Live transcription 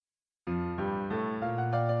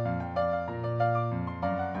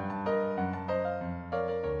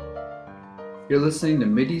You're listening to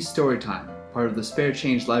Mittie's Storytime, part of the Spare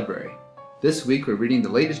Change Library. This week we're reading the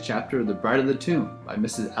latest chapter of The Bride of the Tomb by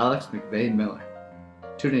Mrs. Alex McVeigh Miller.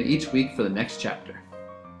 Tune in each week for the next chapter.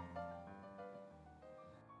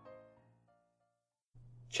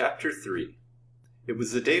 Chapter 3. It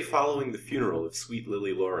was the day following the funeral of sweet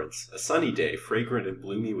Lily Lawrence, a sunny day, fragrant and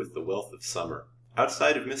bloomy with the wealth of summer.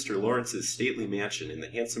 Outside of Mr. Lawrence's stately mansion in the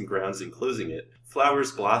handsome grounds enclosing it,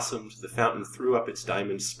 flowers blossomed, the fountain threw up its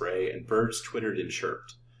diamond spray, and birds twittered and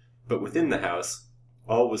chirped. But within the house,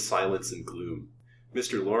 all was silence and gloom.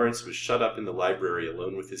 Mr. Lawrence was shut up in the library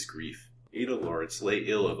alone with his grief. Ada Lawrence lay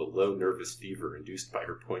ill of a low nervous fever induced by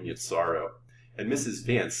her poignant sorrow, and Mrs.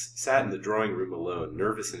 Vance sat in the drawing-room alone,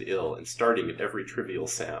 nervous and ill, and starting at every trivial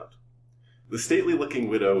sound. The stately-looking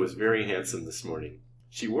widow was very handsome this morning.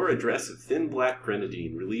 She wore a dress of thin black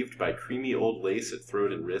grenadine, relieved by creamy old lace at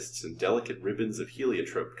throat and wrists and delicate ribbons of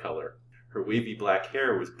heliotrope color. Her wavy black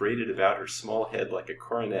hair was braided about her small head like a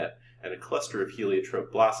coronet, and a cluster of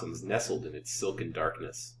heliotrope blossoms nestled in its silken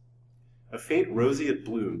darkness. A faint roseate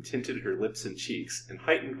bloom tinted her lips and cheeks, and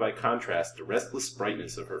heightened by contrast the restless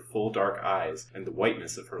brightness of her full dark eyes and the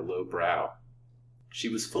whiteness of her low brow. She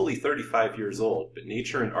was fully 35 years old, but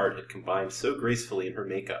nature and art had combined so gracefully in her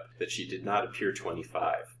makeup that she did not appear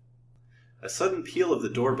 25. A sudden peal of the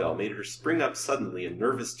doorbell made her spring up suddenly in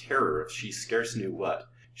nervous terror of she scarce knew what.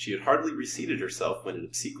 She had hardly reseated herself when an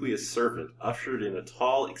obsequious servant ushered in a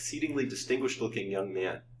tall, exceedingly distinguished-looking young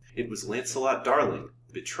man. It was Lancelot Darling,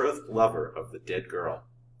 the betrothed lover of the dead girl.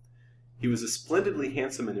 He was a splendidly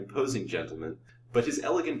handsome and imposing gentleman, but his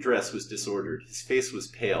elegant dress was disordered, his face was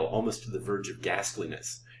pale, almost to the verge of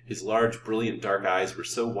ghastliness. His large, brilliant dark eyes were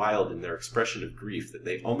so wild in their expression of grief that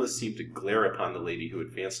they almost seemed to glare upon the lady who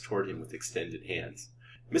advanced toward him with extended hands.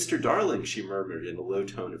 "Mr. Darling," she murmured in a low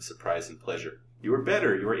tone of surprise and pleasure, "you are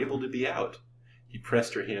better, you are able to be out." He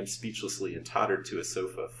pressed her hand speechlessly and tottered to a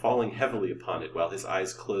sofa, falling heavily upon it while his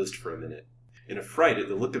eyes closed for a minute. In a fright at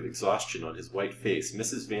the look of exhaustion on his white face,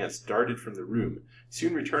 Mrs. Vance darted from the room,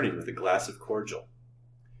 soon returning with a glass of cordial.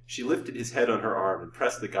 She lifted his head on her arm and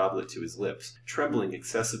pressed the goblet to his lips, trembling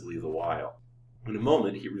excessively the while. In a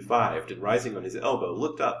moment he revived, and rising on his elbow,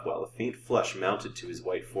 looked up while a faint flush mounted to his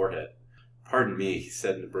white forehead. "Pardon me," he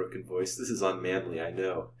said in a broken voice. "This is unmanly, I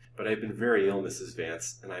know. But I have been very ill, Mrs.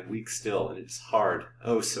 Vance, and I am weak still, and it is hard,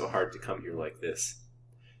 oh, so hard to come here like this."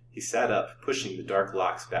 He sat up, pushing the dark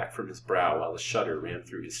locks back from his brow while a shudder ran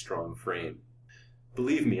through his strong frame.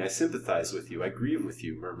 "Believe me, I sympathize with you, I grieve with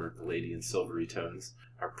you," murmured the lady in silvery tones.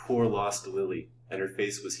 "Our poor lost Lily," and her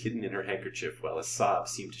face was hidden in her handkerchief while a sob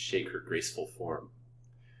seemed to shake her graceful form.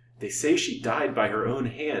 "They say she died by her own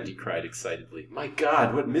hand," he cried excitedly. "My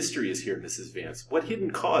God, what mystery is here, Mrs. Vance? What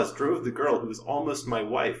hidden cause drove the girl who was almost my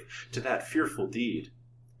wife to that fearful deed?"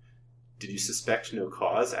 "Did you suspect no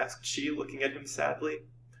cause?" asked she, looking at him sadly.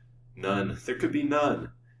 "None. There could be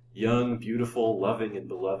none. Young, beautiful, loving, and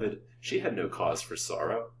beloved, she had no cause for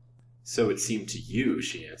sorrow." "So it seemed to you,"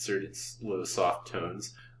 she answered in low, soft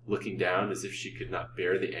tones, looking down as if she could not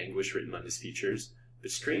bear the anguish written on his features.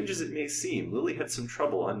 "But strange as it may seem, Lily had some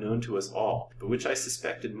trouble unknown to us all, but which I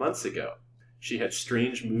suspected months ago. She had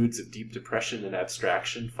strange moods of deep depression and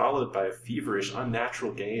abstraction, followed by a feverish,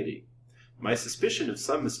 unnatural gaiety. My suspicion of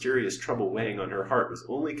some mysterious trouble weighing on her heart was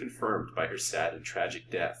only confirmed by her sad and tragic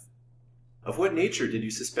death." "Of what nature did you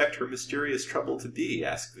suspect her mysterious trouble to be?"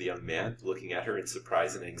 asked the young man, looking at her in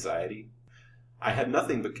surprise and anxiety. "I had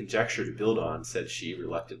nothing but conjecture to build on," said she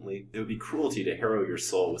reluctantly. "It would be cruelty to harrow your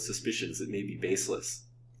soul with suspicions that may be baseless."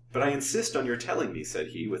 "But I insist on your telling me," said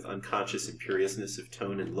he, with unconscious imperiousness of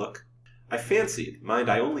tone and look. "I fancied, mind,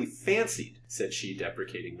 I only fancied," said she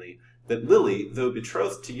deprecatingly, "that Lily, though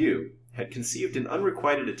betrothed to you, had conceived an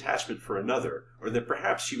unrequited attachment for another, or that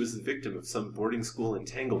perhaps she was the victim of some boarding-school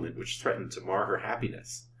entanglement which threatened to mar her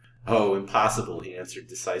happiness." "Oh, impossible," he answered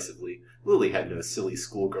decisively. "Lily had no silly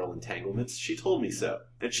schoolgirl entanglements. She told me so.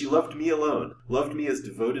 And she loved me alone, loved me as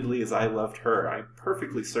devotedly as I loved her. I am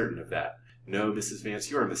perfectly certain of that. No, Mrs.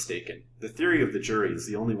 Vance, you are mistaken. The theory of the jury is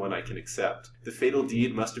the only one I can accept. The fatal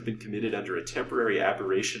deed must have been committed under a temporary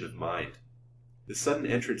aberration of mind." The sudden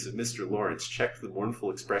entrance of Mr. Lawrence checked the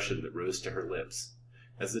mournful expression that rose to her lips.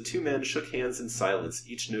 As the two men shook hands in silence,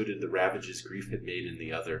 each noted the ravages grief had made in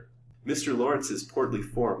the other. Mr. Lawrence's portly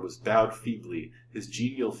form was bowed feebly, his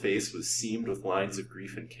genial face was seamed with lines of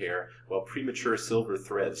grief and care, while premature silver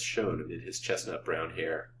threads shone amid his chestnut-brown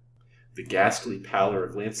hair. The ghastly pallor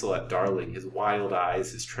of Lancelot Darling, his wild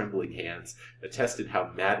eyes, his trembling hands, attested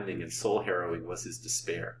how maddening and soul-harrowing was his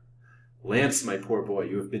despair. "Lance, my poor boy,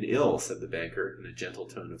 you have been ill," said the banker, in a gentle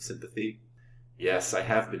tone of sympathy. "Yes, I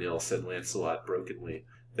have been ill," said Lancelot brokenly.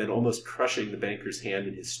 Then, almost crushing the banker's hand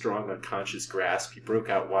in his strong, unconscious grasp, he broke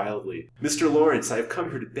out wildly, "Mr. Lawrence, I have come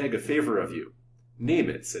here to beg a favor of you." "Name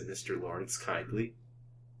it," said Mr. Lawrence kindly.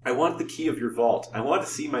 "I want the key of your vault. I want to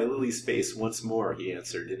see my Lily's face once more," he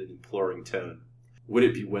answered in an imploring tone. "Would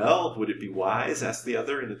it be well? Would it be wise?" asked the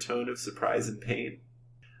other in a tone of surprise and pain.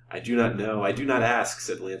 "I do not know, I do not ask,"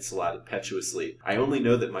 said Lancelot impetuously. "I only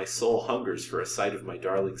know that my soul hungers for a sight of my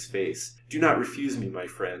darling's face. Do not refuse me, my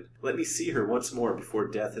friend. Let me see her once more before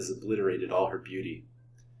death has obliterated all her beauty."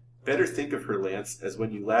 "Better think of her, Lance, as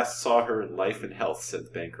when you last saw her in life and health," said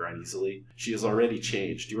the banker uneasily. "She is already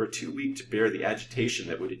changed. You are too weak to bear the agitation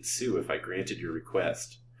that would ensue if I granted your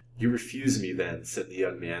request." "You refuse me, then," said the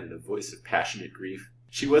young man in a voice of passionate grief.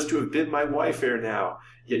 "She was to have been my wife ere now,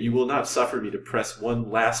 yet you will not suffer me to press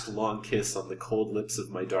one last long kiss on the cold lips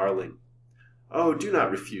of my darling." "Oh, do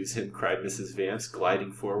not refuse him," cried Mrs. Vance,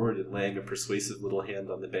 gliding forward and laying a persuasive little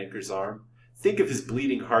hand on the banker's arm. "Think of his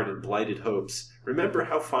bleeding heart and blighted hopes. Remember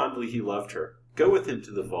how fondly he loved her. Go with him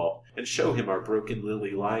to the vault, and show him our broken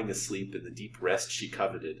Lily lying asleep in the deep rest she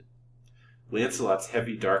coveted." Lancelot's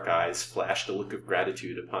heavy dark eyes flashed a look of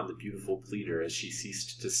gratitude upon the beautiful pleader as she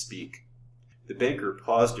ceased to speak. The banker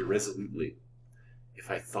paused irresolutely.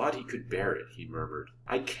 "If I thought he could bear it," he murmured.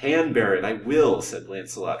 "I can bear it, I will," said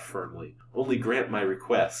Lancelot firmly. "Only grant my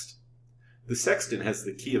request." "The sexton has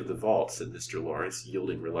the key of the vault," said Mr. Lawrence,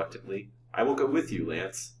 yielding reluctantly. "I will go with you,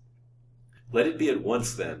 Lance." "Let it be at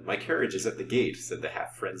once, then. My carriage is at the gate," said the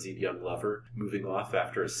half-frenzied young lover, moving off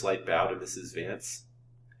after a slight bow to Mrs. Vance.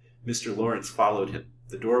 Mr. Lawrence followed him.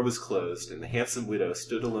 The door was closed, and the handsome widow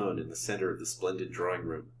stood alone in the center of the splendid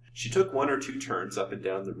drawing-room. She took one or two turns up and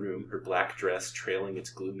down the room, her black dress trailing its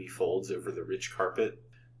gloomy folds over the rich carpet.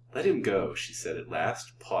 "Let him go," she said at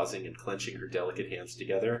last, pausing and clenching her delicate hands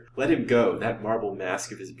together. "Let him go. That marble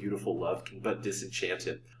mask of his beautiful love can but disenchant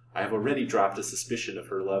him. I have already dropped a suspicion of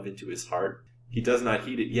her love into his heart. He does not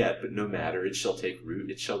heed it yet, but no matter. It shall take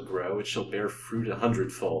root, it shall grow, it shall bear fruit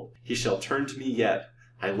 100-fold. He shall turn to me yet.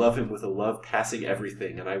 I love him with a love passing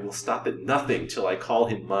everything, and I will stop at nothing till I call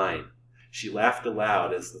him mine." She laughed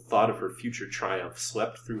aloud as the thought of her future triumph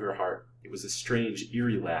swept through her heart. It was a strange,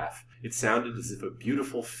 eerie laugh. It sounded as if a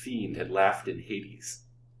beautiful fiend had laughed in Hades.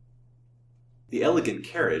 The elegant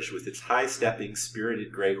carriage, with its high-stepping,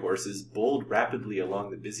 spirited gray horses, bowled rapidly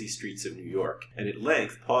along the busy streets of New York, and at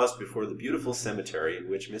length paused before the beautiful cemetery in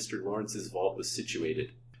which Mr. Lawrence's vault was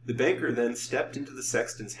situated. The banker then stepped into the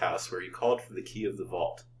sexton's house, where he called for the key of the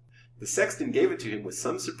vault. The sexton gave it to him with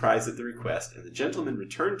some surprise at the request, and the gentleman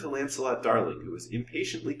returned to Lancelot Darling, who was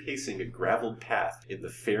impatiently pacing a gravelled path in the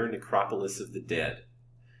fair necropolis of the dead.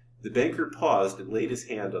 The banker paused and laid his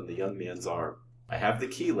hand on the young man's arm. "I have the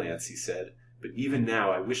key, Lance," he said, "but even now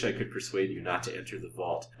I wish I could persuade you not to enter the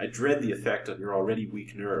vault. I dread the effect on your already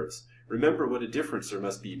weak nerves. Remember what a difference there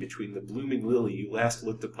must be between the blooming lily you last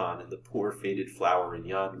looked upon and the poor faded flower in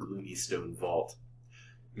yon gloomy stone vault."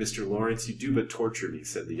 "Mr. Lawrence, you do but torture me,"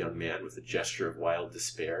 said the young man with a gesture of wild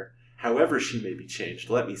despair. "However she may be changed,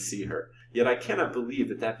 let me see her. Yet I cannot believe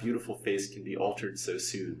that that beautiful face can be altered so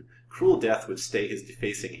soon. Cruel death would stay his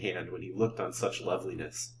defacing hand when he looked on such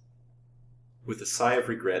loveliness." With a sigh of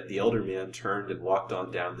regret, the elder man turned and walked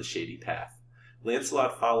on down the shady path.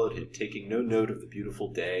 Lancelot followed him, taking no note of the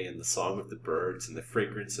beautiful day and the song of the birds and the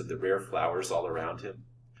fragrance of the rare flowers all around him.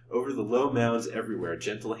 Over the low mounds everywhere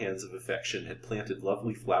gentle hands of affection had planted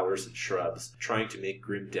lovely flowers and shrubs, trying to make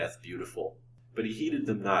grim death beautiful. But he heeded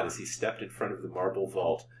them not as he stepped in front of the marble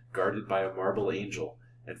vault, guarded by a marble angel,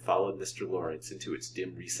 and followed Mr. Lawrence into its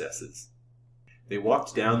dim recesses. They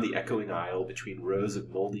walked down the echoing aisle between rows of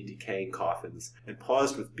mouldy, decaying coffins, and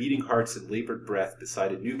paused with beating hearts and labored breath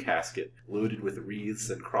beside a new casket loaded with wreaths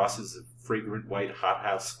and crosses of fragrant white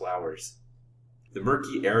hothouse flowers. The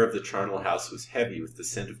murky air of the charnel house was heavy with the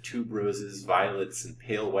scent of tuberoses, violets, and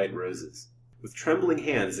pale white roses. With trembling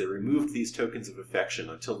hands they removed these tokens of affection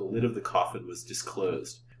until the lid of the coffin was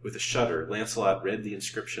disclosed. With a shudder, Lancelot read the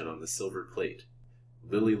inscription on the silver plate.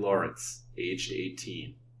 Lily Lawrence, aged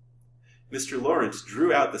 18. Mr. Lawrence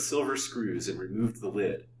drew out the silver screws and removed the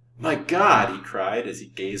lid. "My God!" he cried as he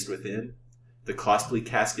gazed within. The costly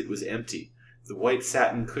casket was empty. The white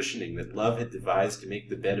satin cushioning that love had devised to make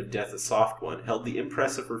the bed of death a soft one held the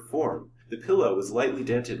impress of her form. The pillow was lightly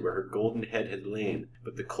dented where her golden head had lain,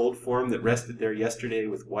 but the cold form that rested there yesterday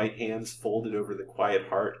with white hands folded over the quiet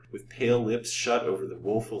heart, with pale lips shut over the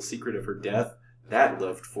woeful secret of her death, that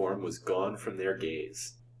loved form was gone from their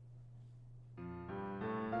gaze.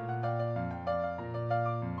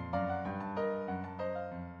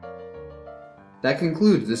 That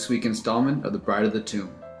concludes this week's installment of The Bride of the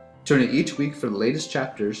Tomb. Tune in each week for the latest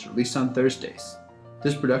chapters released on Thursdays.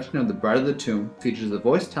 This production of The Bride of the Tomb features the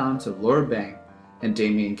voice talents of Laura Bang and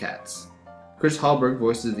Damien Katz. Chris Hallberg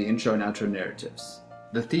voices the intro and outro narratives.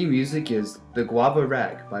 The theme music is The Guava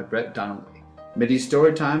Rag by Brett Donnelly. Mittie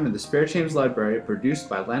Storytime and the Spare Change Library produced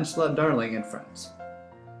by Lancelot Darling and friends.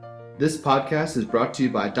 This podcast is brought to you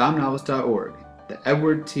by DimeNovels.org, the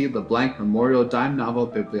Edward T. LeBlanc Memorial Dime Novel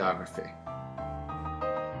Bibliography.